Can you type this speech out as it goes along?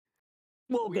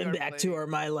Welcome back to our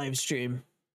My Live stream.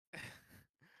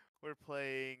 We're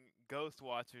playing Ghost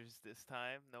Watchers this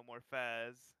time. No more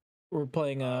Faz. We're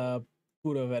playing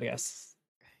Puro Vergas.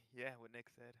 Yeah, what Nick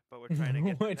said. But we're trying to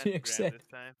get the pentagram this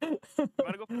time. You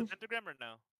want to go for the pentagram or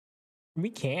no? We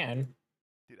can.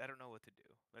 Dude, I don't know what to do.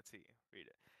 Let's see. Read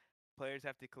it. Players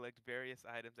have to collect various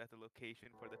items at the location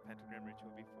for the pentagram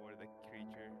ritual before the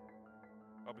creature,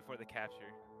 or before the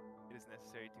capture. It is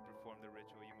necessary to perform the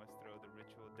ritual. You must throw the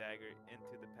ritual dagger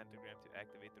into the pentagram to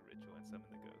activate the ritual and summon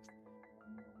the ghost.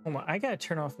 Hold on, I gotta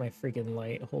turn off my freaking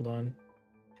light. Hold on.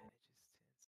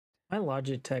 My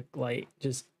Logitech light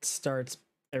just starts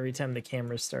every time the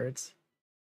camera starts.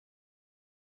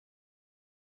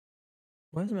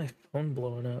 Why is my phone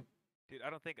blowing up? Dude, I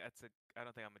don't think I'm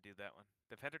gonna do that one.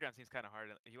 The pentagram seems kind of hard.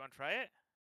 You want to try it?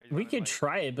 We could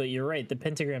try it, but you're right. The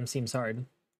pentagram seems hard.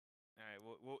 All right,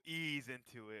 we'll ease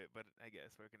into it, but I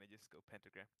guess we're gonna just go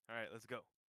pentagram. All right, let's go.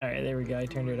 All right, there we go. I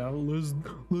turned it off. Let's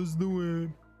do it.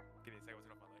 Give me a second. What's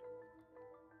off my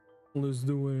light? Let's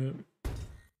do it.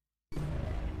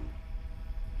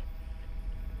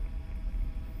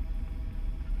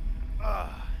 All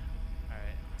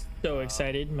right. So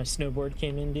excited! My snowboard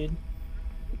came in, dude.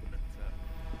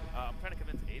 I'm trying to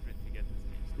convince Adrian to get this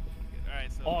game. So all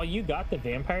right, so. Oh, you got the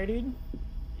vampire, dude?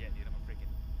 Yeah, dude. I'm a freaking.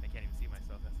 I can't even see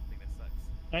myself. That's the thing that sucks.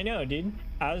 I know, dude.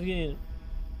 I was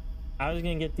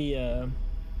gonna get the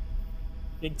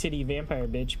big titty vampire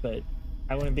bitch, but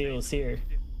I wouldn't be able to see her.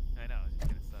 I know, it's just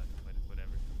gonna suck, but it's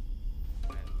whatever.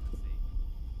 Alright, let's see.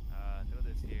 Throw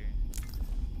this here.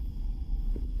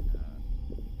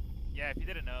 Yeah, if you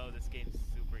didn't know, this game's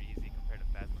super easy compared to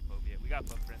Phasmophobia. We got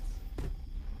footprints.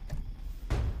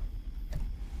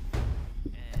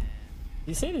 And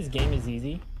You say this game is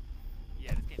easy?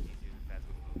 yeah, this game's easier than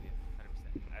Phasmophobia,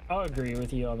 100%. I'll agree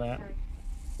with you on that.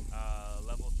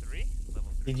 Level 3?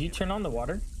 Level 3. Did you turn on the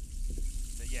water?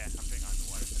 Yeah, I'm turning on the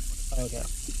water. That's Oh, okay.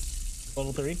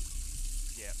 Level 3?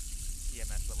 Yeah.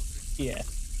 EMS level 3. Yeah.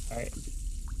 Alright.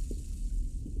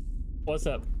 What's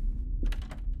up?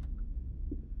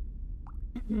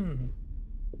 An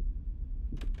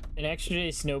extra day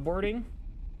snowboarding?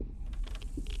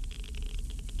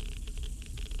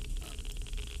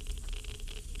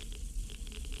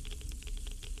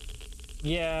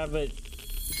 Yeah, but...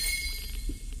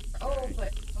 Oh,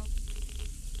 but...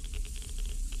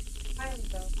 I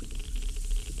don't know.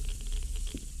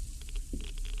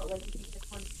 But like, you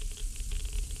just want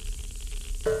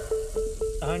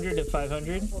 100 to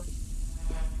 500? Scared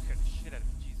the shit out of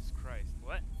me, Jesus Christ.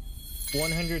 What?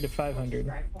 100 to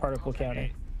 500. Particle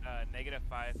counting. Negative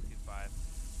 5 to 5.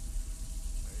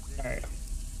 Alright. And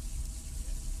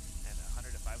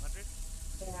 100 to 500?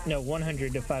 No,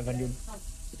 100 to 500. Yeah.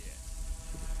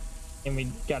 And we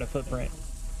got a footprint.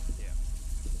 Yeah.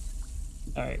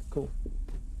 Alright, cool.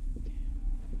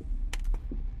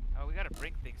 Oh, we gotta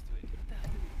bring things to it. What the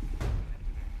hell?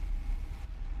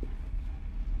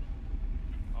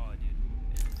 Oh, dude.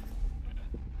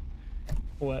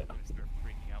 What? I'm gonna start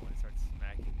freaking out when it starts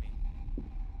smacking me.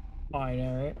 Oh, I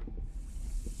know, right?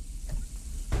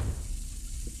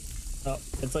 Oh,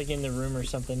 it's like in the room or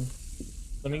something.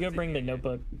 Let me go bring the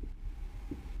notebook. Yeah,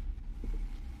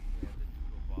 the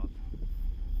doodle bob.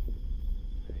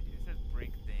 Alright, dude, it says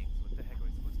break things. What the heck are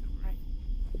we supposed to break?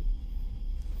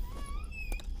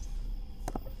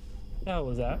 The hell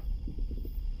was that?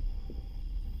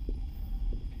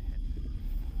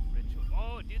 Ritual.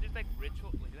 Oh, dude, there's like ritual.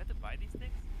 Wait, do I have to buy these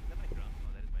things? Is that my drum?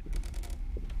 Oh, that is my drum.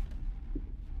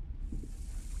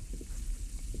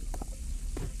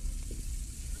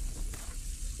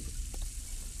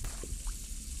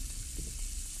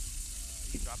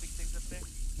 Are you dropping things up there?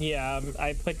 Yeah,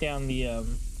 I put down the, Oh,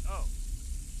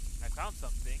 I found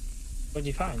something. what'd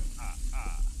you find?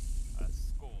 A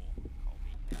skull. Call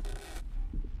me.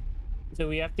 So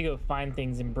we have to go find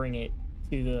things and bring it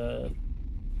to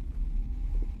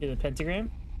the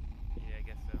pentagram? Yeah, I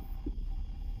guess so.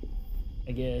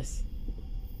 I guess.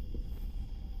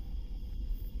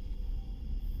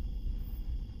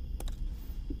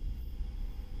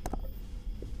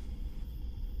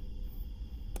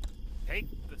 Take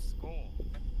the skull.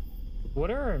 What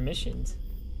are our missions?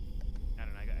 I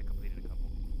don't know, I completed a couple.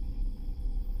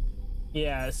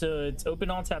 Yeah, so it's open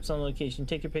all taps on location,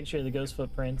 take a picture of the ghost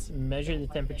footprints, measure the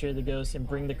temperature of the ghost, and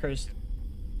bring the cursed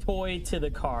toy to the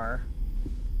car.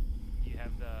 You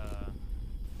have the...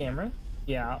 Camera?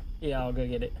 Yeah, I'll go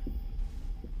get it.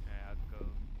 Alright, I'll go...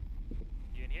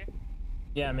 You in here?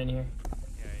 Yeah, I'm in here.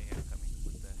 Yeah, I'm coming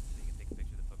with the... So you can take a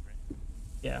picture of the footprint.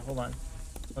 Yeah, hold on.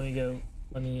 Let me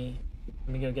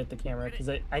go get the camera because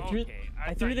I threw Okay,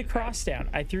 I threw the cross down.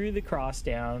 I threw the cross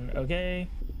down. Okay.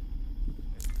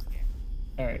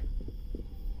 All right.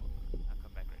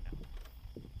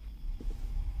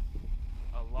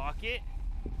 it.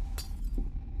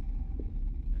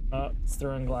 Oh, it's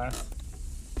throwing glass.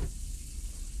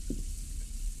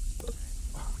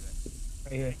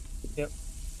 Right here. Yep.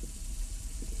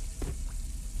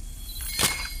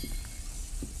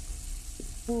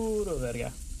 Puro verga.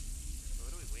 So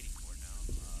what are we waiting for now?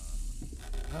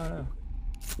 I don't know.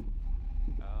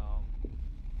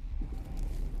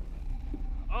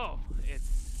 Oh, it's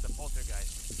the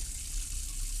poltergeist.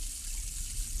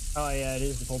 Oh yeah, it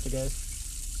is the poltergeist.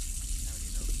 Now we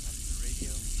need to know the radio.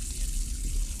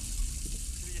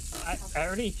 Should we just I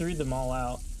already threw them all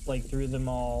out. Like threw them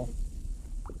all.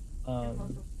 yeah, all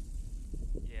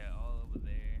over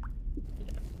there. Yeah.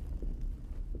 Setting up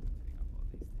all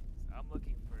these things. I'm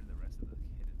looking for the rest of the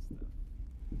hidden stuff.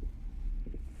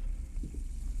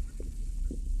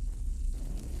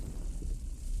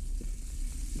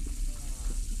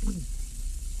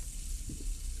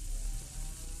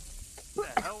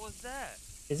 What the hell was that?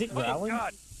 Is it Oh growling?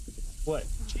 God! What?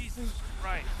 Jesus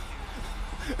Christ!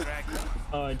 Dude. Dragon.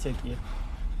 Oh, I took you.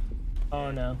 Oh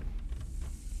no.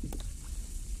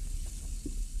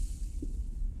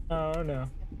 Oh no.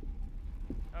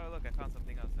 Oh look, I found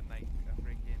something else. A knight. A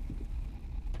freaking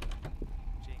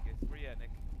Chinggis. Where you at, Nick?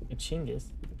 A Chinggis.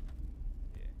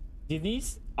 Yeah. Do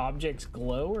these objects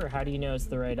glow, or how do you know it's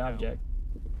the right No. object?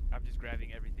 I'm just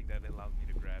grabbing everything that it allows me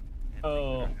to grab. And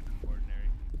Oh. things that are ordinary.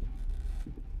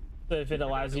 So if it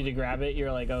allows you to grab it,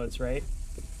 you're like, oh, it's right.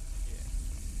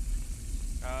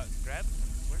 Yeah. Grab.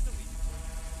 Where's the weed?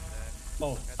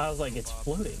 Oh, I was like, it's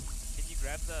floating. Can you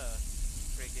grab the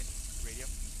freaking radio?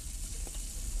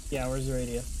 Yeah, where's the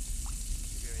radio?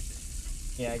 Should be right there.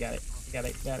 Yeah, I got it. Got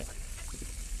it. Got it.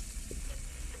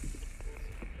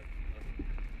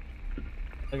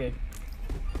 Okay. See,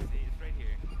 it's right here.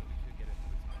 So we should get it.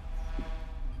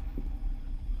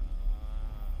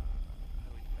 How do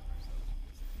we defend ourselves from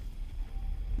this?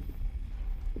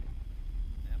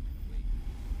 Yeah, I'm gonna wait.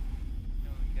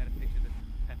 No, you gotta picture the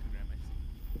pentagram I see.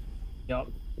 Yup.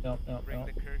 Yup. Bring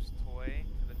the cursed toy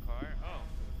to the car. Oh,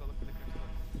 let's go look for the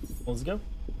cursed toy. Let's go.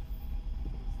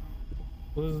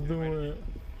 Let's do it. Doing anything?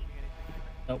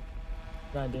 Nope.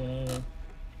 Not doing anything.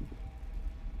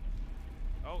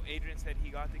 Oh, Adrian said he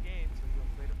got the game, so he'll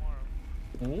play tomorrow.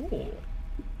 Ooh.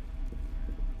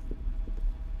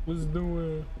 Let's do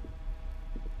it.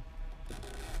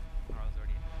 Tomorrow's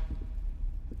already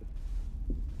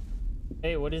in.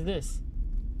 Hey, what is this? Is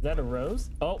that a rose?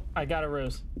 Oh, I got a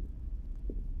rose.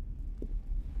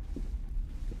 You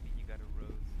got a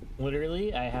rose.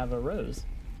 Literally, I have a rose.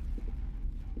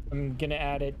 I'm gonna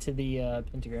add it to the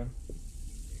pentagram. Yeah,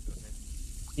 go ahead.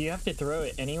 Do you have to throw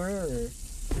it anywhere, or? I just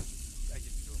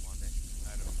threw him on there.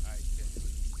 I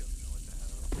genuinely don't know what the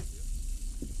hell to do.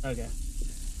 Okay.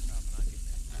 I'm not getting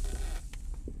it.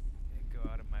 Yeah, go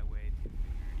out of my way to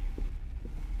hurt you.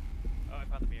 Oh, I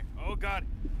found the mirror. Oh god!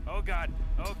 Oh god!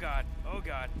 Oh god! Oh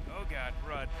god! Oh god!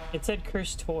 Run! It said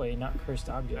cursed toy, not cursed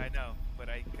object. I know, but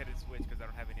I couldn't switch because I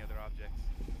don't have any other objects.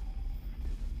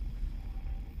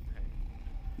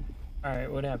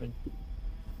 Alright, what happened? Well,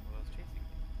 I was chasing me.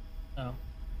 Oh.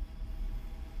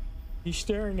 He's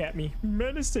staring at me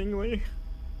menacingly. It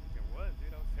was,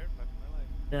 dude. I was terrified for my life.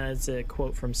 Yeah, it's a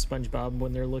quote from SpongeBob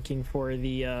when they're looking for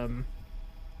the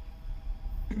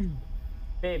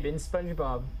babe in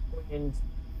SpongeBob. And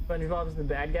SpongeBob's the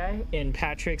bad guy, and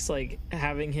Patrick's like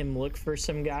having him look for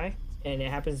some guy, and it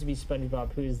happens to be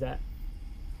SpongeBob. Who is that?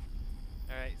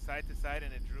 Alright, side to side,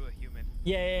 and it drew a human.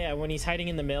 Yeah. When he's hiding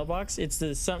in the mailbox, it's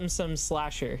the some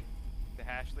slasher. The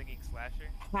hash-slinging slasher.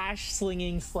 Hash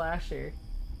slinging slasher.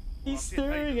 Well, He's see, it's like-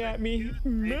 staring it's like at me two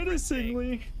different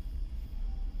menacingly.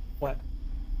 What?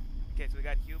 Okay, so we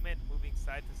got human moving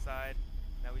side to side.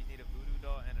 Now we need a voodoo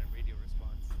doll and a radio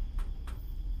response.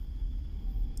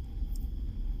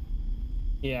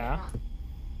 Yeah.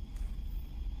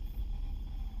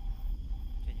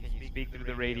 Can you speak through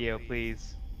the radio,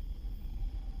 please?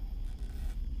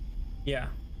 Yeah.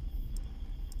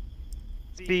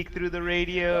 Speak through the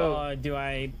radio. Did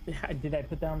I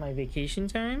put down my vacation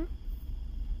time?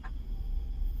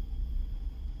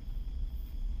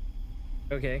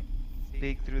 Okay.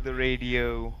 Speak through the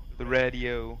radio. The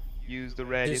radio. Use the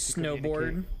radio Just to communicate.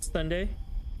 snowboard Sunday.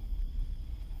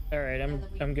 All right,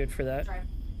 I'm good for that.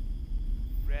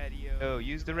 Radio. Oh,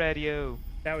 use the radio.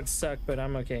 That would suck, but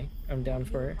I'm okay. I'm down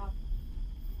for it.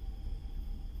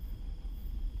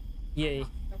 Yay.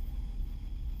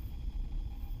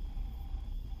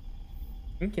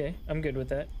 Okay, I'm good with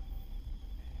that.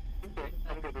 Okay,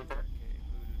 voodoo doll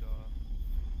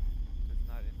does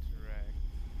not interact.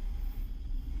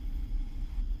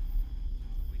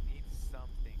 We need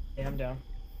something. Yeah, I'm down.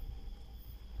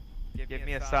 Give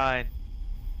me a sign.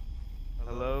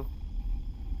 Hello?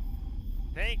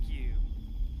 Thank you.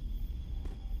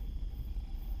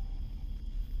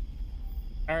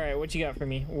 All right, what you got for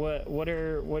me? What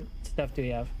stuff do we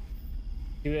have?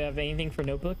 Do we have anything for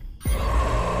notebook? Yeah, we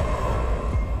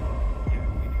do.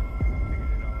 Figured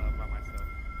it all out by myself.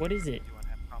 What is it? Do you want to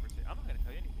have a conversation? I'm not gonna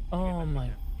tell you anything. You Oh got my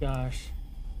nothing gosh. to-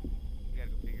 You gotta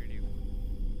go figure it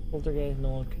out. Poltergeist,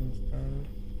 no concerned.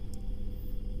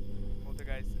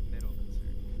 Poltergeist, middle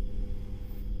concern.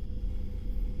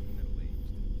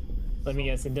 Middle-aged. Let me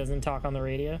guess, it doesn't talk on the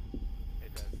radio?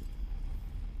 It does.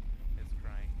 It's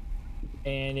crying.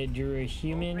 And it drew a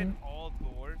human. Open all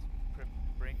doors.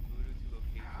 Bring voodoo to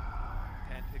location.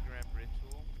 Pentagram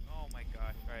ritual. Oh my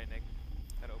gosh. All right, Nick.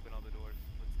 Gotta open all the doors.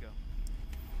 Let's go.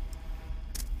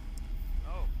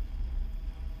 Oh.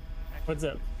 Actually, What's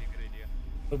up? This would be a good idea.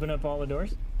 Open up all the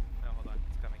doors? No, hold on.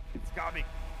 It's coming. It's coming.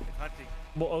 It's hunting.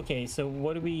 Well, okay, so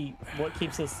what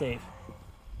keeps us safe?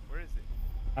 Where is it?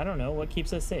 I don't know. What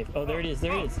keeps us safe? Oh, there it is.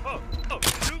 There it is. Shoot. Got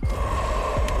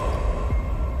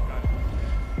it.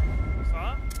 You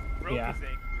saw him? Broke Yeah. his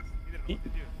ankles. He didn't know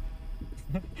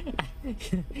what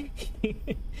to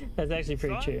do. That's actually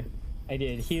pretty Saw it? true. I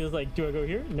did. He was like, "Do I go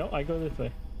here? No, I go this way."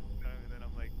 And then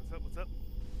I'm like, what's up? What's up?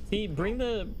 See, bring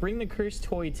the cursed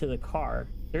toy to the car.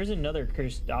 There's another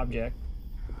cursed object.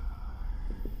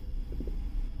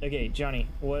 Okay, Johnny,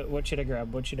 what should I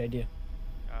grab? What should I do?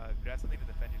 Grab something to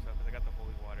defend yourself because I got the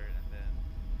holy water, and then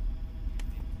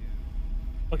you need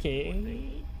to.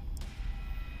 Okay.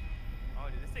 Oh,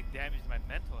 dude, this thing damaged my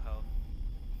mental health.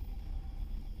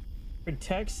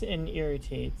 Protects and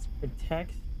irritates.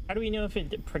 Protects. How do we know if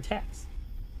it protects?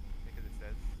 Because it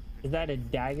says. Is that a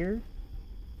dagger?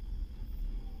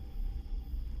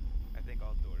 I think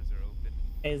all doors are open.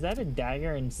 Is that a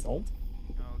dagger and salt?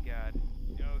 Oh god.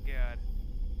 Oh god.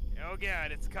 Oh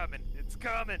god, it's coming. It's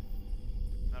coming.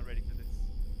 Not ready for this.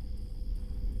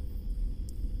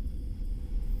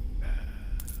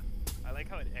 I like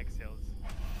how it exhales.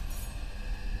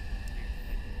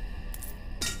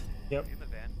 Yep. In the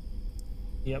van.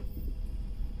 Yep.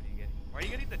 What are you getting? Why are you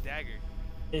getting the dagger?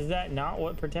 Is that not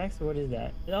what protects? What is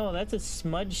that? Oh, that's a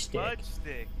smudge stick. Smudge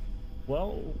stick.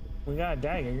 Well, we got a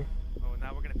dagger. Oh,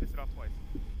 now we're gonna piss it off twice.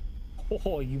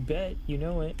 Oh, you bet. You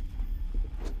know it.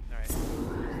 Alright.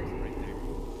 Right there.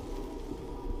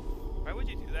 Why would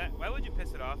you do that? Why would you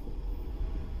piss it off?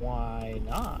 Why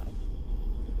not?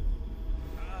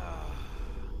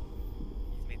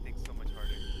 He's made things so much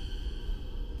harder.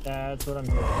 That's what I'm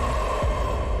here for.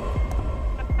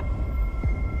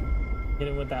 Hit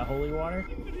him with that holy water.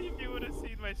 If you would have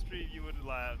seen my stream, you would have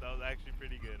laughed. That was actually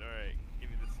pretty good. Alright, give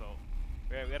me the salt.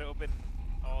 Alright, we gotta open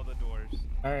all the doors.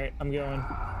 Alright, I'm going.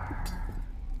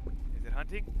 Is it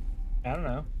hunting? I don't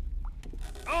know.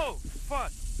 Oh,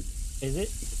 fuck! Is it?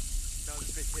 No,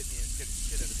 this bitch hit me and scared the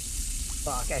shit out of me.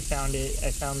 Fuck, I found it.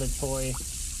 I found the toy.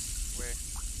 Where?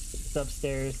 It's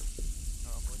upstairs.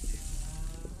 Oh, I'm with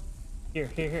you.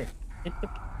 Here. Hit the...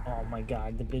 Oh my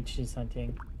god, the bitch is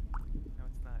hunting. No,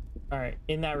 it's not. Alright,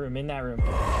 in that room. Okay,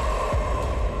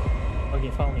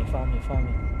 follow me.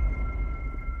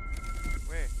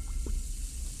 Where?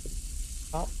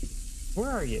 Oh, where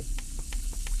are you? I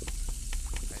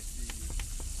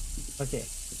see you. Okay,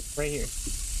 right here. It's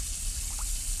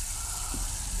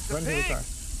a Run to the pig! car. Oh,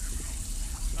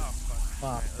 fuck. Oh,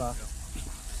 Alright, fuck. let's go.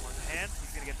 Want the hands?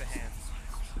 He's gonna get the hands.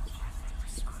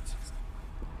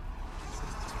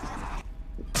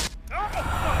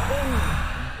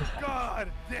 Oh, fuck!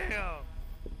 God damn!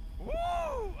 Woo!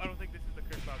 I don't think this is the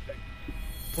cursed object.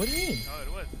 What do you mean? Oh,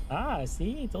 it was. Ah,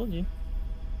 see? I told you.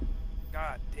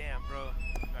 God damn, bro.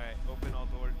 Alright, open all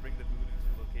doors, bring the voodoo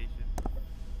to location.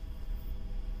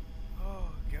 Oh,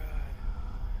 God.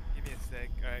 Give me a sec.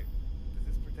 Alright. Does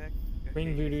this protect? Bring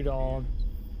Okay, voodoo yes, doll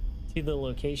to the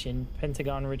location.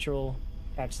 Pentagon ritual.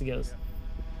 Catch the ghost.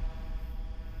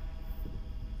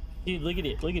 Dude, look at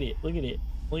it. Look at it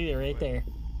right What? there.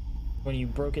 When you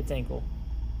broke its ankle.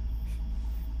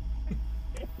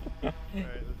 Alright,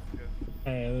 let's go.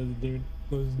 Hey, let's do it.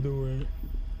 Let's do it.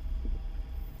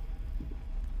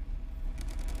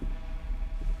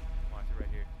 Watch it right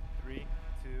here. 3,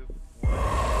 2, 1. Boom!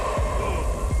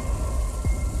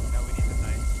 Now we need the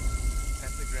knife.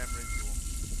 Pentagram ritual.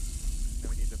 Now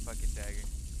we need the fucking dagger.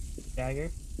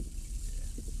 Dagger?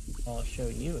 Yeah. I'll show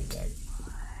you a dagger.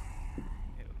 Ew.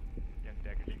 Yeah,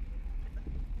 dagger dick.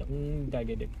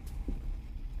 Dagger dick.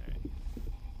 Alright.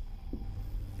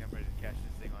 Yeah, I'm ready to catch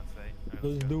this thing on site. Alright,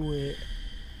 Let's go. do it.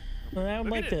 Well, I would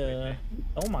Look like at it, to.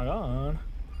 Oh my god.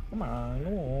 Come on, go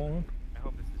on. I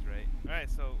hope this is right. Alright,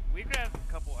 so we grabbed a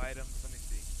couple items. Let me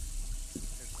see.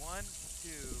 There's 1, 2,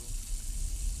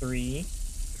 3.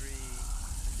 3.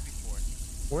 There should be 4.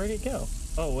 Where'd it go?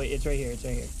 Oh wait, it's right here.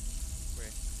 Where?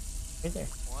 Right there.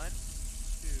 1,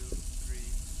 2, 3,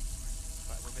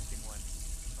 4, 5. We're missing one.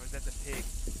 Or is that the pig?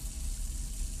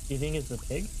 Do you think it's the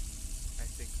pig? I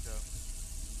think so.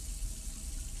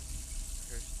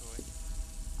 Cursed toy.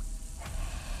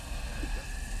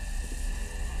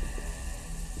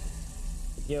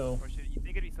 Yo. Or should you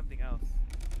think it'd be something else?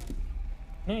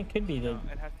 Yeah, it could be the. No,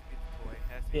 it has to be the toy.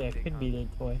 It has to be Yeah, the it pig, could huh? be the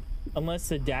toy. Unless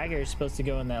the dagger is supposed to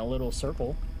go in that little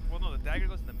circle. Well, no, the dagger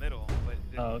goes in the middle, but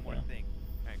there's Oh, one more okay. thing.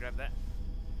 Alright, grab that.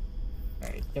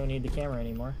 Alright, don't need the camera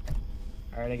anymore.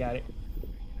 Alright, I got it.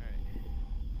 Alright.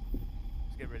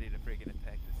 Let's get ready to freaking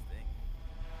attack this thing.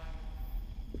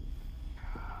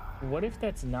 What if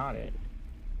that's not it?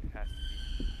 It has to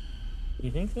be.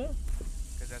 You think so?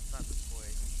 Because that's not the toy.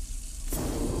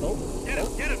 Oh. Get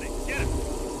him! Get him, Nick! Get him!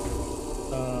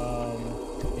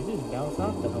 It just bounced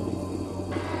off the helmet. Oh.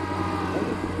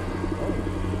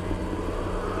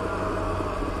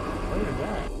 What is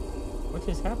that? What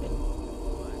just happened?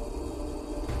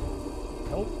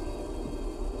 Nope.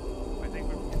 I think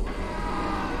we're...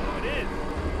 Oh, it is!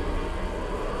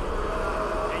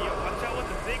 Hey, yo, watch out what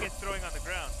the thing is throwing on the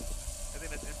ground. I think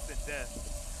that's instant death.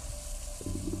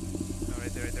 Oh,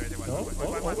 right there, right there, right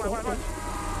there. Watch.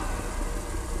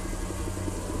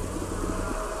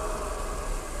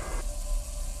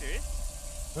 Serious?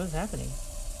 What is happening?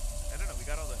 I don't know, we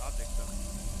got all the objects though.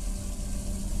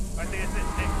 I think it's it,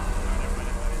 Nick. Oh, never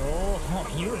mind,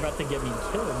 Oh, you were about to get me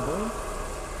killed, boy.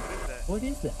 What is that? What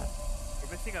is that?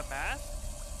 We're missing a mask?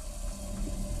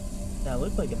 That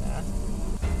looked like a mask.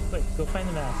 Wait, go find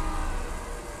the mask.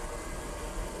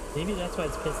 Maybe that's why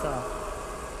it's pissed off.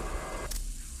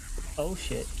 Oh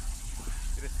shit.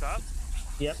 Did it stop?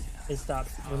 Yep, it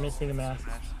stopped. We're missing a mask.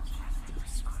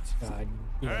 God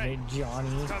damn Alright. it,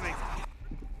 Johnny. Coming.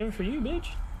 Coming for you, bitch.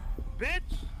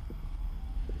 Bitch!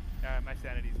 Alright, my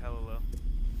sanity's hella low.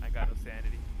 I got no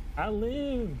sanity. I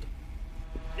lived.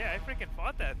 Yeah, I freaking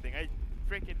fought that thing. I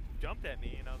freaking jumped at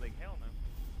me and I was like, hell no.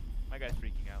 My guy's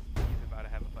freaking out. He's about to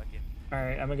have a fucking...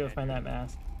 Alright, I'm gonna go find that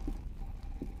mask.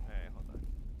 Alright, hold on.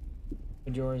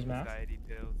 Majora's mask. Anxiety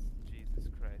pills.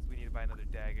 Jesus Christ. We need to buy another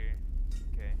dagger.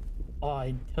 Okay. Oh,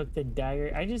 I took the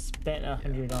dagger. I just spent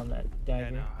 100 on that Yeah,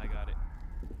 dagger. no, I got it.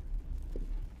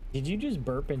 Did you just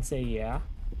burp and say yeah?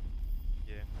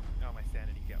 Yeah. Oh, my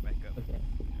sanity got back up. Okay.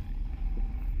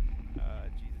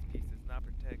 Jesus piece does not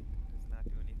protect, does not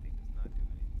do anything, does not do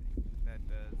anything. That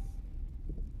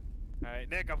does. Alright,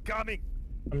 Nick, I'm coming!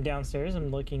 I'm downstairs. I'm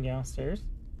looking downstairs.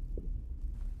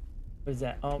 What is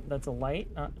that? Oh, that's a light,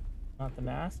 not the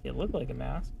mask. It looked like a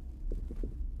mask.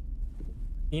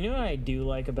 You know what I do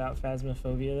like about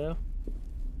Phasmophobia, though?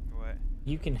 What?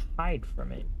 You can hide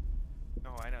from it.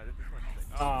 Oh, I know. This one's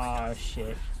like, oh my Oh, God.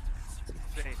 shit.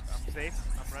 Safe. I'm safe.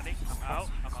 I'm running. I'm out.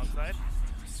 I'm outside.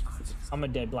 I'm a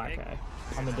dead black Nick? guy.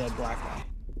 I'm a dead black guy.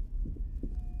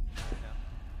 No.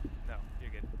 No,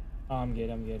 you're good. Oh, I'm good.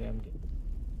 I'm good. I'm good.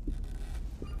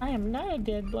 I am not a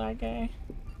dead black guy.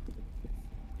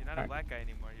 You're not a Alright. black guy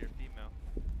anymore. You're a female.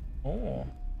 Oh.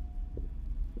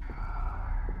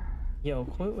 Yo,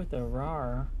 quit with the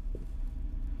rar.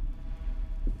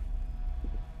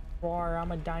 Rar,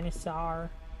 I'm a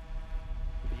dinosaur.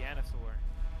 Dinosaur.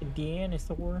 A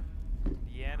dinosaur.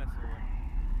 Dinosaur.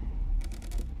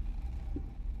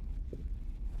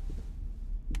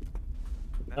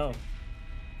 Oh. Nothing.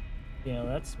 Yeah,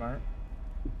 that's smart.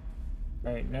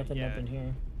 Alright, nothing Yeah. up in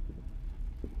here.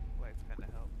 Lights kind of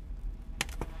help.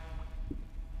 It's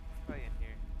probably in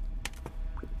here.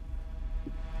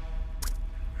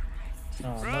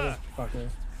 Oh, Bruh! motherfucker.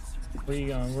 Where you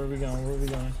going? Where we going? Where we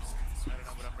going? I don't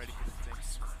know, but I'm ready for this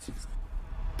thing.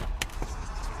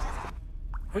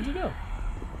 Where'd you go?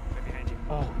 Right behind you.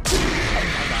 Oh. Oh my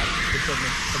god. It killed me.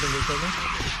 I think it killed me.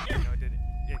 No, it didn't.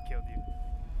 It killed you.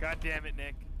 God damn it,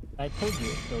 Nick. I told you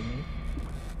it killed me.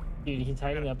 Dude, he's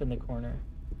hiding up in the corner.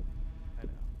 I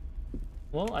know.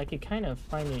 Well, I could kind of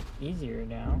find it easier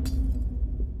now.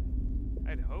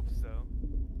 I'd hope so.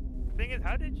 The thing is,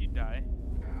 how did you die?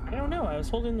 I don't know. I was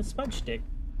holding the smudge stick.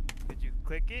 Did you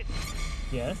click it?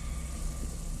 Yes.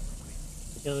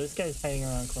 Yo, this guy's hiding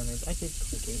around corners. I did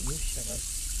click it. You shut up.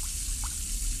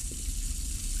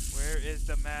 Where is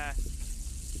the mask?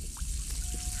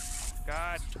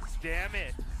 God damn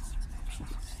it.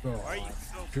 Why are you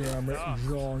so Damn it, pissed off?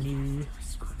 Johnny.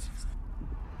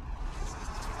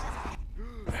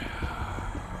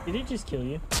 Did it just kill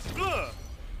you? Ugh!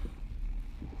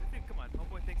 This thing, come on,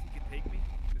 homeboy thinks he can take me?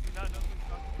 Does he not know who he's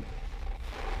talking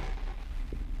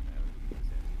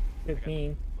to?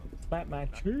 15. Slap my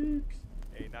cheeks.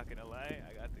 Hey, not gonna lie,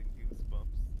 I got the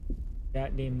goosebumps.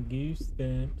 Goddamn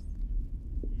goosebumps.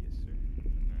 Yes, sir.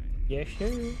 Alright. Yes, sir.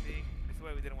 See, this is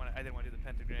why we didn't want to, I didn't want to do the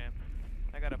pentagram.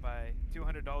 I gotta buy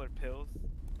 $200 pills. You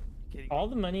kidding All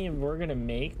me? the money we're gonna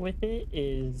make with it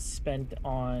is spent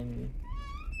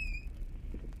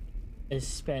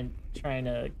trying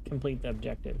to complete the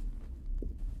objective.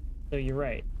 So you're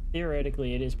right.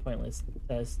 Theoretically, it is pointless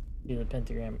to us do the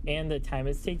pentagram and the time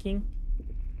it's taking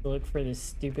to look for this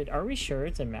stupid. Are we sure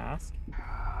it's a mask?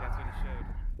 That's what it showed.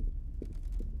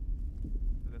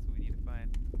 So that's what we need to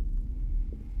find.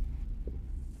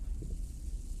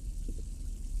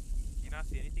 Do you not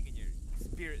see anything in your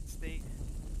spirit state?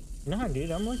 No,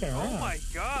 dude, I'm looking around. Oh my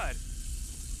god!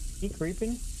 He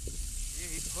creeping? Yeah,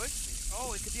 he pushed me.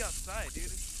 Oh, it could be outside, dude.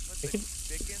 What's It the could-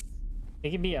 Dickens? It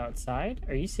could be outside.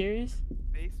 Are you serious?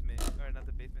 Basement. Or not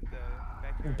the basement, the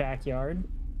backyard. Backyard.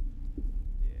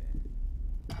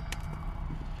 Yeah.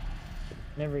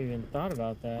 Never even thought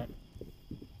about that.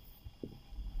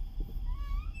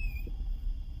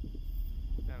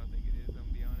 I don't think it is, I'm gonna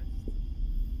be honest.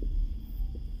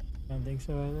 I don't think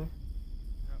so either.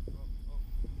 Oh, oh,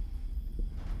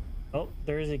 oh. Oh,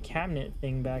 there's a cabinet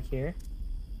thing back here.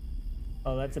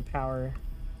 Oh, that's a power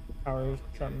Look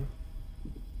at something.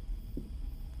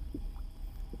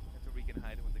 That's where we can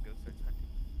hide when the ghost starts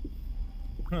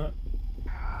hunting.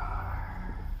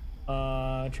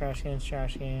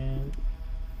 Trash can.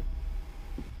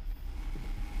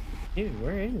 Dude,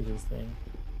 where is this thing?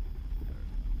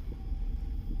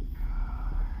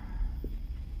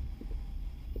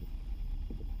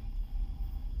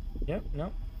 Yep,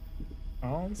 nope. I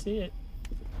don't see it.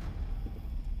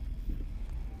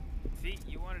 See,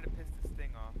 you wanted to piss this thing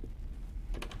off.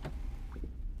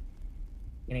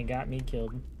 And it got me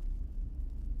killed.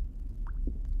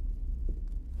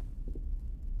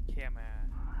 Come on.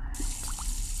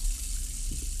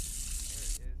 There it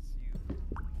is, you.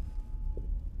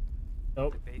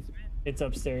 Oh, The basement? it's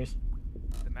upstairs.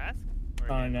 The mask?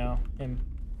 Or Oh him? no, him.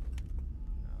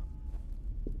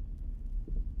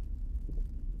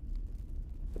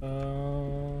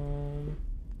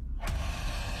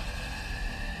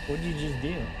 What'd you just do?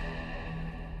 He's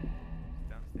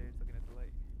downstairs looking at the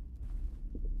light.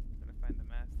 Trying to find the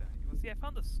mask down here. Well, see, I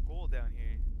found the skull down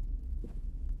here.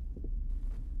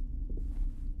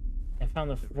 I found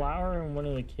the flower in one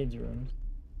of the kids' rooms.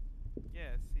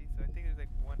 Yeah, see, so I think there's like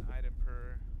one item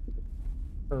per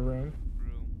Per room.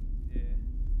 room. Yeah.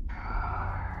 So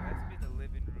it has to be in the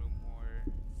living room or.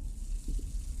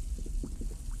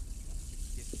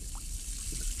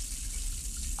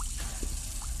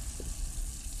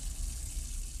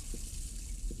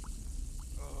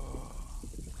 Oh.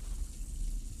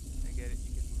 I get it,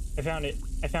 you can move. I found it.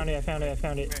 I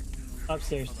found it. Where?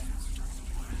 Upstairs. Hold on.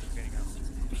 I'm getting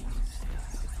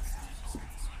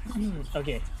out.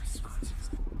 Okay.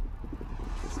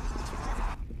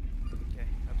 Okay,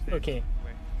 upstairs. Okay.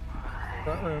 Where?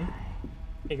 Front room.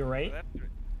 Take a right. Left or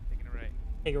taking a right?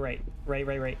 Take a right.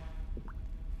 Right.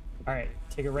 Alright.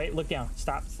 Take a right. Look down.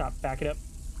 Stop. Back it up.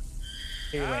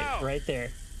 Take a right. Ow! Right there.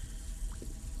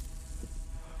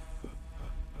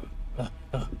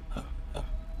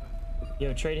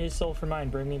 Yo, trade his soul for mine.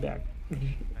 Bring me back. I know.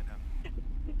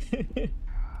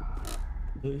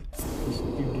 Let's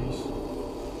do this.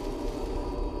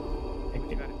 What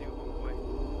you gotta do, homeboy?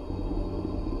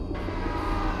 Oh,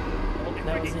 It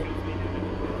that was freaking it. kills me, dude.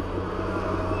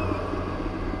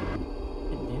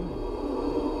 Good dude.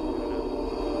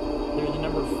 There's a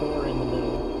number 4 in the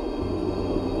middle.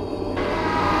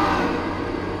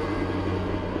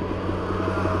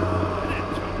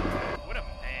 What a I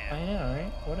man. know,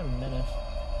 right? What a menace.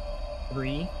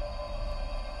 3. I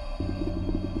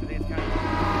think it's kind of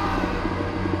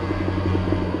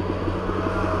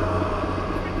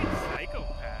freaking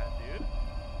psychopath, dude.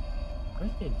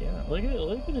 What's he doing?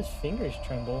 Look at his fingers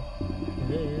tremble.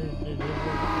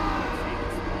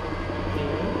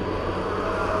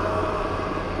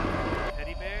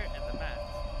 Teddy bear and the mask.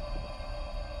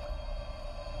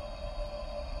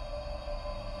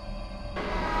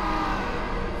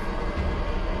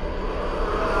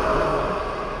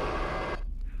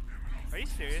 Are you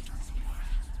serious?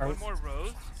 Are One more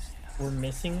rose? we're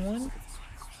missing one?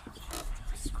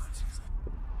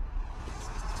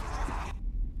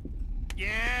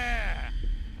 Yeah!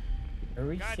 Are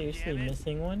we God seriously damn it.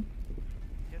 missing one?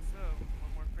 Guess so.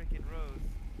 One more freaking rose.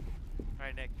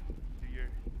 Alright, Nick. Do your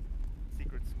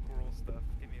secret squirrel stuff.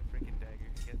 Give me a freaking dagger.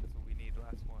 I guess that's what we need.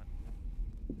 Last one.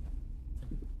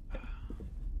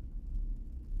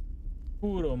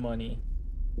 Puro money.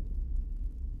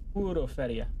 Puro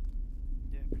feria.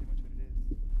 Yeah, pretty much what it is.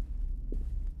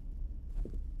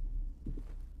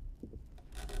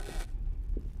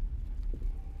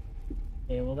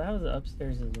 Okay, well that was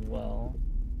upstairs as well.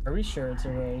 Are we sure it's a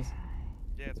rose?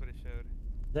 Yeah, that's what it showed.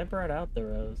 That brought out the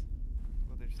rose.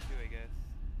 Well, there's two, I guess.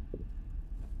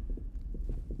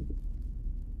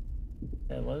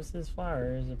 that loves his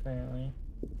flowers, apparently.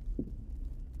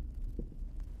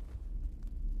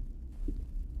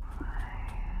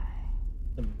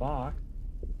 The box.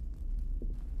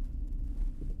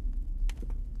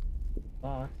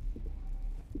 Box.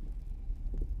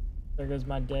 There goes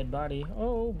my dead body.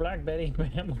 Oh, Black Betty. You're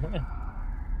a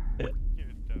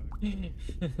dog.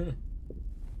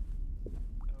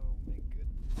 Oh my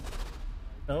goodness.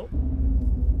 Oh.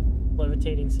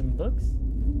 Levitating some books.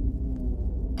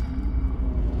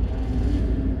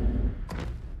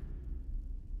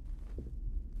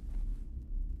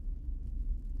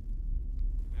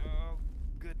 Oh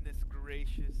goodness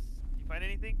gracious. You find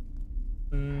anything?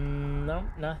 Nope,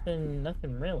 nothing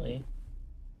really.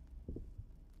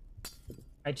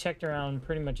 I checked around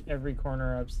pretty much every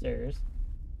corner upstairs.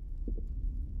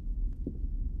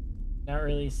 Not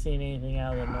really seeing anything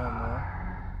out of the normal.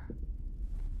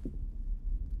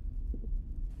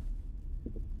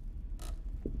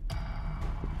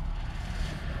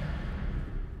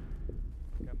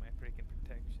 Got my freaking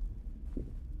protection.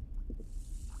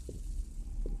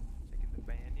 Checking the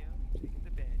banyo. Checking the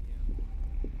banyo.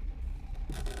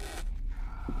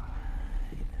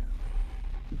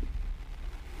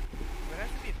 But it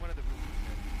has to be in one of the rooms.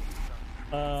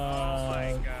 Oh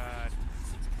my god.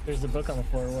 There's a book on the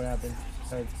floor. What happened?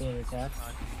 Oh, it's being attacked.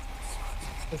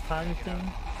 This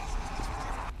haunting.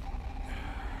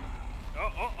 Oh!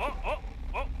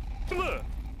 Dude,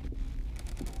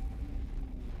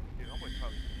 homeboy's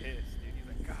probably pissed, dude. He's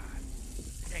like, God,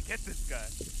 I can't get this guy.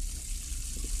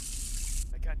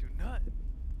 I can't do nothing.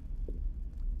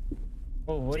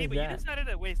 Oh, what See, is but that? you decided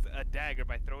to waste a dagger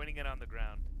by throwing it on the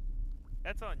ground.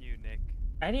 That's on you, Nick.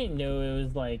 I didn't know it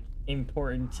was like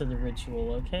important to the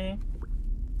ritual. Okay.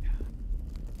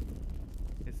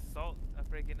 Is salt a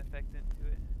freaking affectant to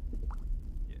it?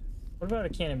 Yes. What about a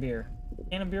can of beer?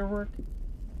 Can of beer work?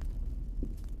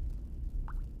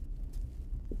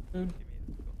 Food.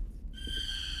 Give me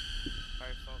the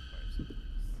fire salt.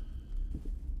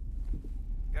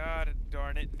 God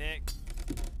darn it, Nick.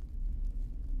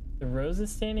 The rose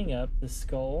is standing up. The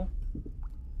skull.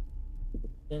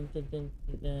 Dun, dun, dun,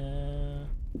 dun, dun.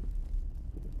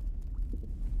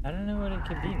 I don't know what it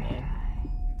could be, man.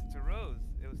 It's a rose.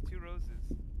 It was 2 roses.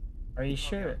 Are you Probably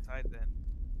sure? outside then.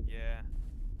 Yeah.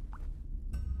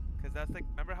 Cause that's like,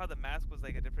 remember how the mask was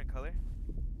like a different color?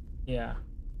 Yeah.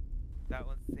 That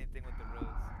one's the same thing with the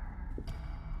rose.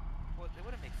 Well, it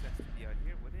wouldn't make sense to be out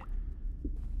here, would it?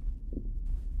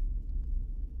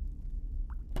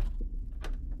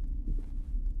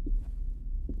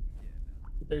 Yeah,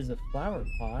 no. There's a flower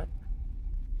pot.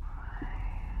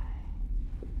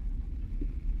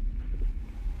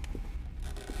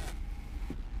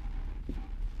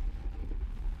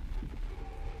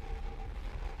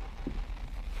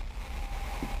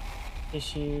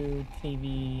 Tissue,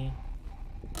 TV.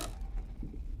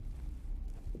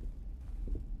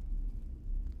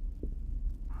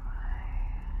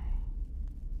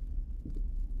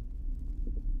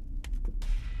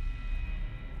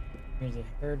 Here's a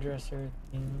hairdresser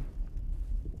thing.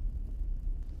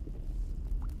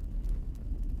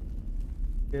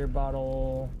 Beer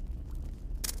bottle.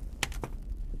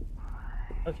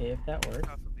 Okay, if that works.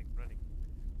 Saw something running.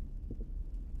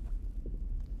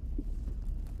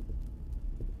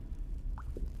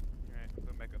 Alright, I'm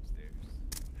going back upstairs.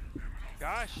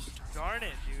 Gosh darn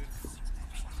it, dude.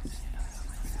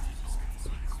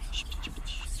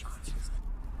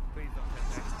 Please don't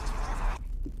touch that.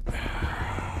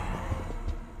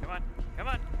 Come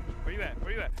on. Where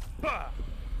you at? Bah!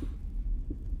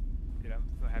 Dude, I'm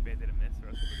so happy I didn't miss, or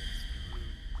else I would've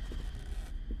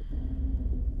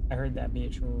screwed. I heard that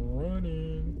bitch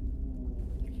running.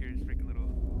 You can hear his freaking little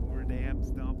damn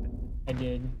stomping. I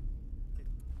did.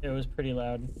 It was pretty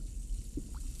loud.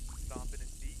 Stomping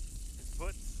his feet, his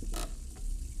foot.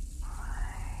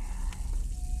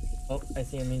 Oh, I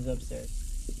see him. He's upstairs.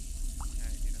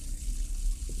 Alright, dude, I'm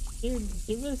Dude,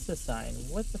 give us a sign.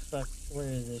 What the fuck? Where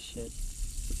is this shit?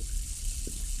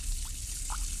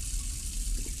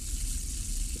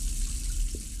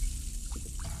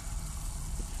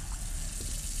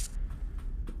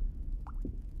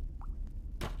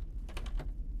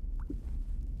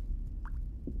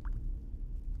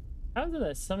 How is it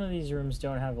that some of these rooms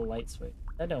don't have a light switch?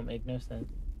 That don't make no sense.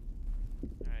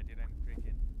 Alright, dude, I'm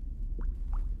freaking.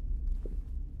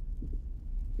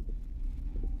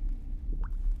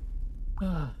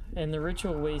 And the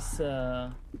ritual wastes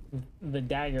the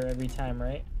dagger every time,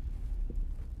 right?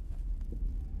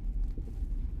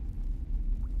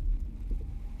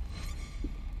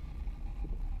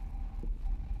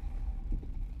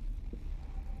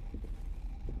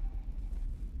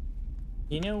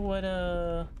 You know what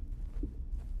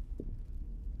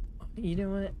You know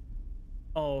what?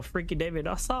 Oh, freaky David,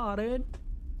 I saw it, dude.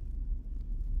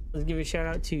 Let's give a shout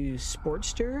out to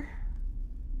Sportster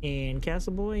and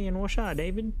Castleboy and Washa,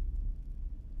 David.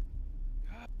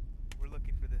 We're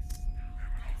looking for this.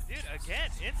 Dude, again,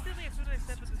 instantly as soon as I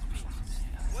step in the screen.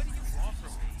 What do you want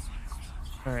from me?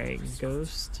 Alright,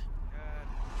 Ghost.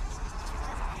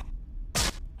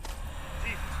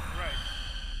 Jesus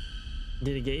Christ.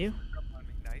 Did it get you? Snuck up on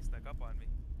me. Nice, snuck up on me.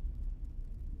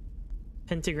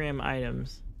 Pentagram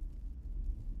items.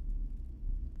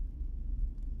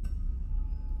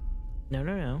 No,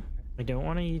 no, no. I don't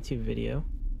want a YouTube video.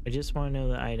 I just want to know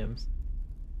the items.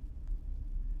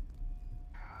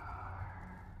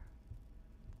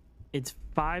 It's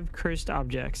 5 cursed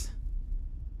objects.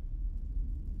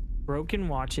 Broken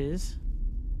watches.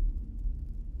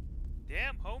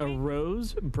 Damn, A homie.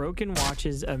 rose, broken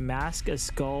watches, a mask, a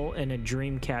skull, and a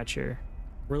dream catcher.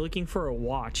 We're looking for a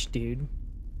watch, dude.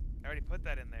 I already put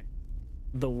that in there.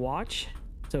 The watch?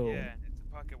 So, Yeah, it's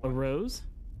a pocket a watch. rose?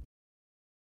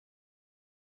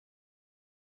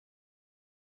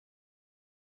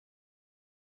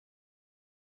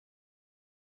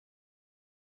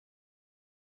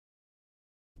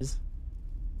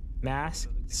 Mask,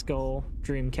 skull,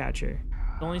 dream catcher.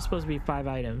 It's only supposed to be 5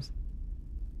 items.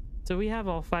 So we have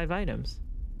all 5 items.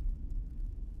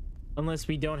 Unless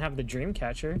we don't have the dream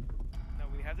catcher. No,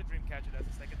 we have the dream catcher. That's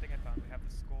the second thing I found. We have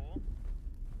the skull. Hold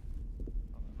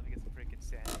on, let me get some freaking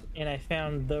sand. And I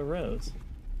found the rose.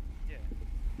 Yeah.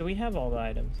 So we have all the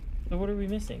items. So what are we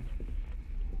missing?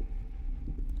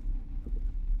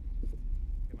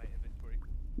 Get my inventory.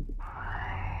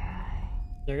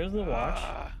 There goes the watch.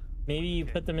 Ah, Maybe you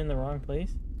okay. put them in the wrong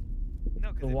place.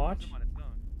 no, because The watch? on its own.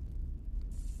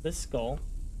 The skull.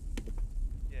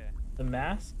 Yeah. The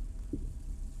mask.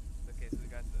 Okay, so we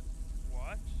got the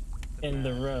watch. And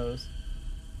the mask, rose.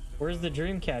 Where's the rose,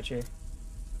 dream catcher?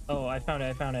 Oh, I found it,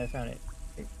 I found it, I found it.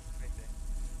 right there.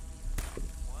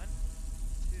 1,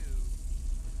 2,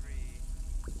 3,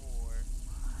 4. 2, 3, 4.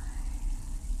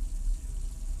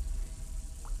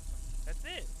 That's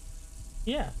it.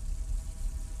 Yeah.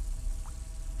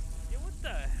 Yeah, what the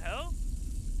hell?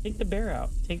 Take the bear out.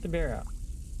 Take the bear out.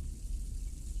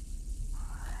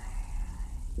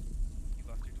 You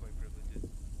lost your toy privileges.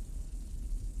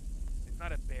 It's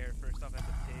not a bear, first off, that's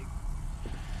a pig.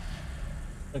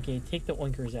 Okay, take the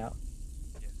oinkers out.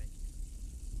 Yeah, thank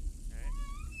you. Alright.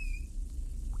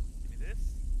 Give me this.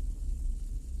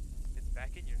 It's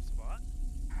back in your spot.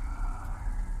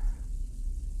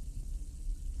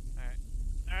 Alright.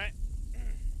 Alright.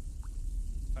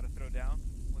 About to throw down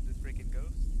with this freaking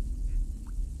ghost.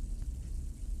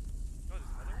 Oh,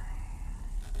 there's another one?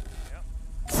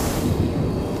 Yep.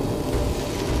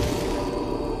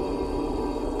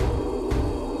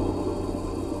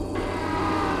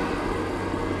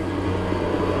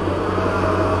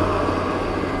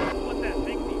 What that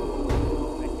thing means?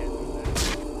 I can't do that.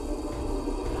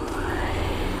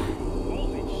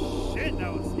 Holy shit,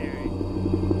 that was scary.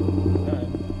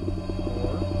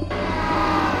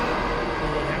 Or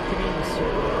they have to be in the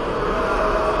circle.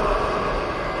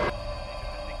 Because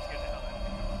that thing scared the hell out of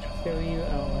me. Show you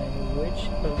outline which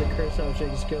of the cursed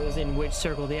objects goes in which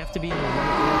circle. They have to be in the right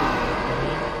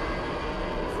order.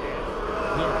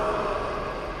 Yeah.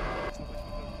 Which one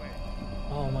goes where?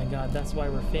 Oh my god, that's why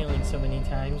we're failing so many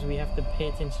times. We have to pay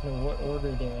attention to what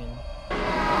order they're in. The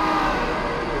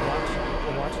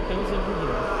watch goes over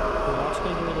here. The watch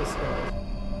goes where the skull is.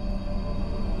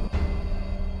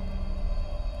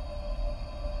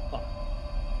 Fuck.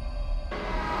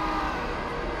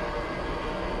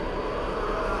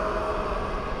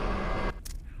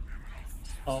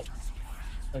 Oh.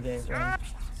 Okay, run.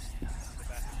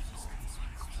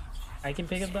 I can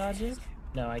pick up the object?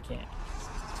 No, I can't.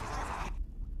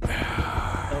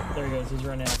 Oh, there he goes. He's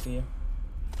running after you.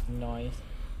 Nice.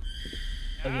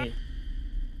 Okay.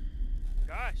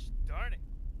 Gosh darn it.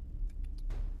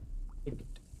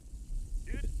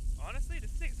 Dude, honestly,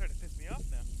 this thing's starting to piss me off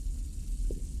now.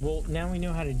 Well, now we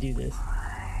know how to do this.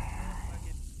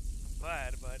 Fucking, I'm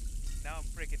glad, but now I'm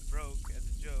freaking broke as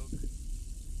a joke.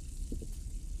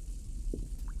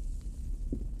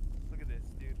 Look at this,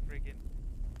 dude. Freaking.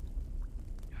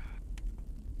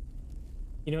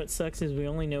 You know what sucks is we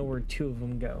only know where 2 of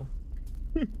them go.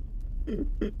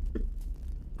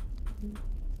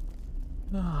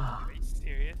 Ah. Are you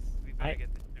serious? We better I-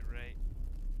 get this shit right.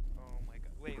 Oh my god.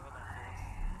 Wait, hold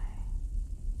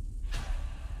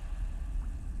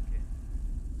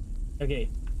on. Okay,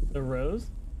 the rose.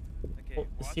 Okay, Well,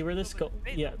 watch see where the goes skull-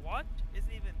 Wait, yeah. the watch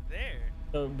isn't even there.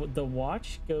 The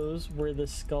watch goes where the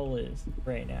skull is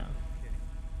right now.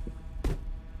 Okay.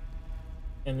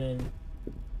 And then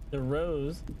the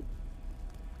rose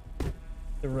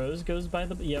The rose goes by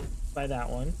the, yep, by that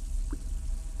one.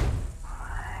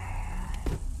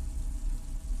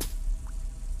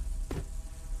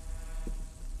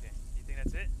 Okay, you think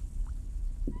that's it?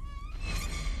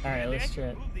 All right, I think let's I try can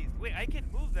it. move these. Wait, I can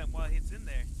move them while it's in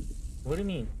there. What do you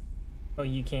mean? Oh,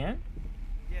 you can't?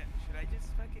 Yeah, should I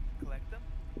just fucking collect them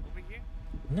over here?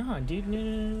 No, dude,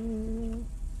 no.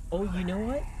 Oh, you know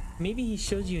what? Maybe he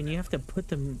shows you and you have to put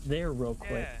them there real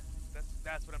quick. Yeah,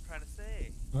 that's what I'm trying to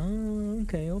say. Oh,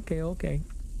 okay.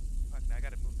 Fuck, now I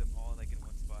gotta move them all like in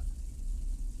one spot.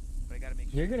 But I gotta make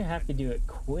sure. You're gonna have to do it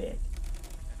quick.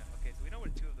 I know. Okay, so we know where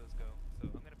two of those go. So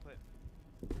I'm gonna put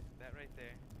that right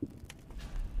there.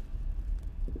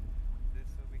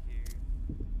 This over here.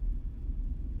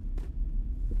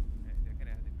 Alright, I'm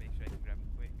gonna have to make sure I can grab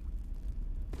them quick.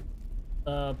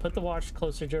 Put the watch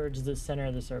closer towards the center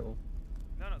of the circle.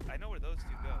 No, I know where those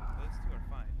two go. Those two are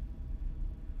fine.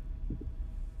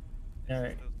 It's All just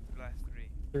right. Those last three.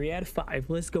 3 out of 5.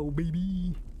 Let's go,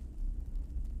 baby.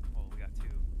 Oh, we got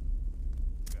two.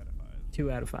 2 out of 5.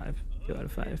 2 out of 5. 2 out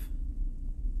of 5.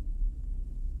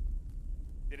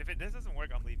 Dude, if this doesn't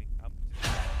work, I'm leaving. I'm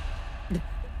just...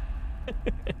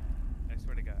 I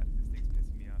swear to God, this thing's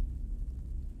pissing me off.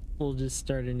 We'll just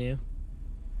start anew.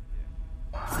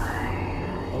 Yeah.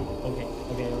 Oh, okay.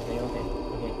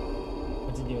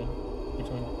 What's it doing? Which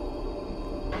one?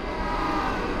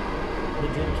 The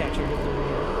dream catcher goes over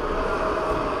here.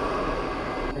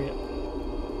 Hurry up.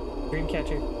 Dream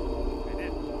catcher. I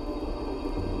did.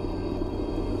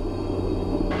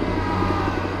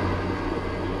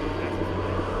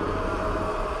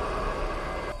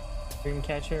 Dream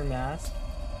catcher mask.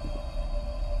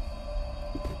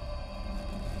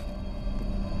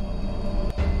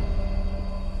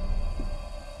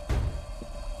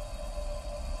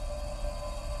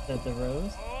 Is that the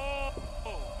rose?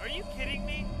 Oh, are you kidding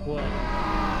me? What?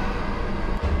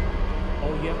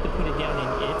 Oh, you have to put it down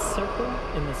in its circle?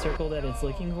 In the circle that it's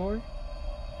looking for?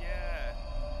 Yeah.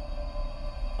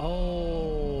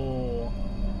 Oh.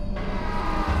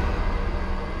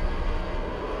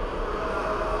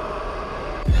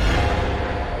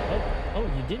 Oh,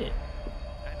 you did it.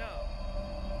 I know.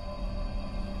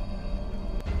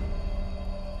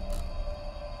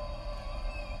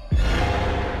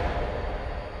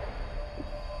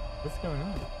 What's going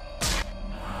on?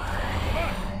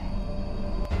 Fuck!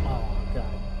 Oh,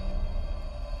 God.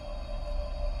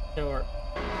 Or...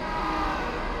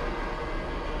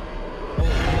 Oh,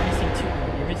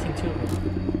 you're missing two of them.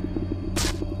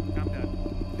 I'm done.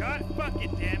 God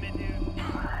fucking damn it, dude.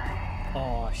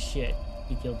 Oh, shit.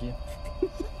 He killed you.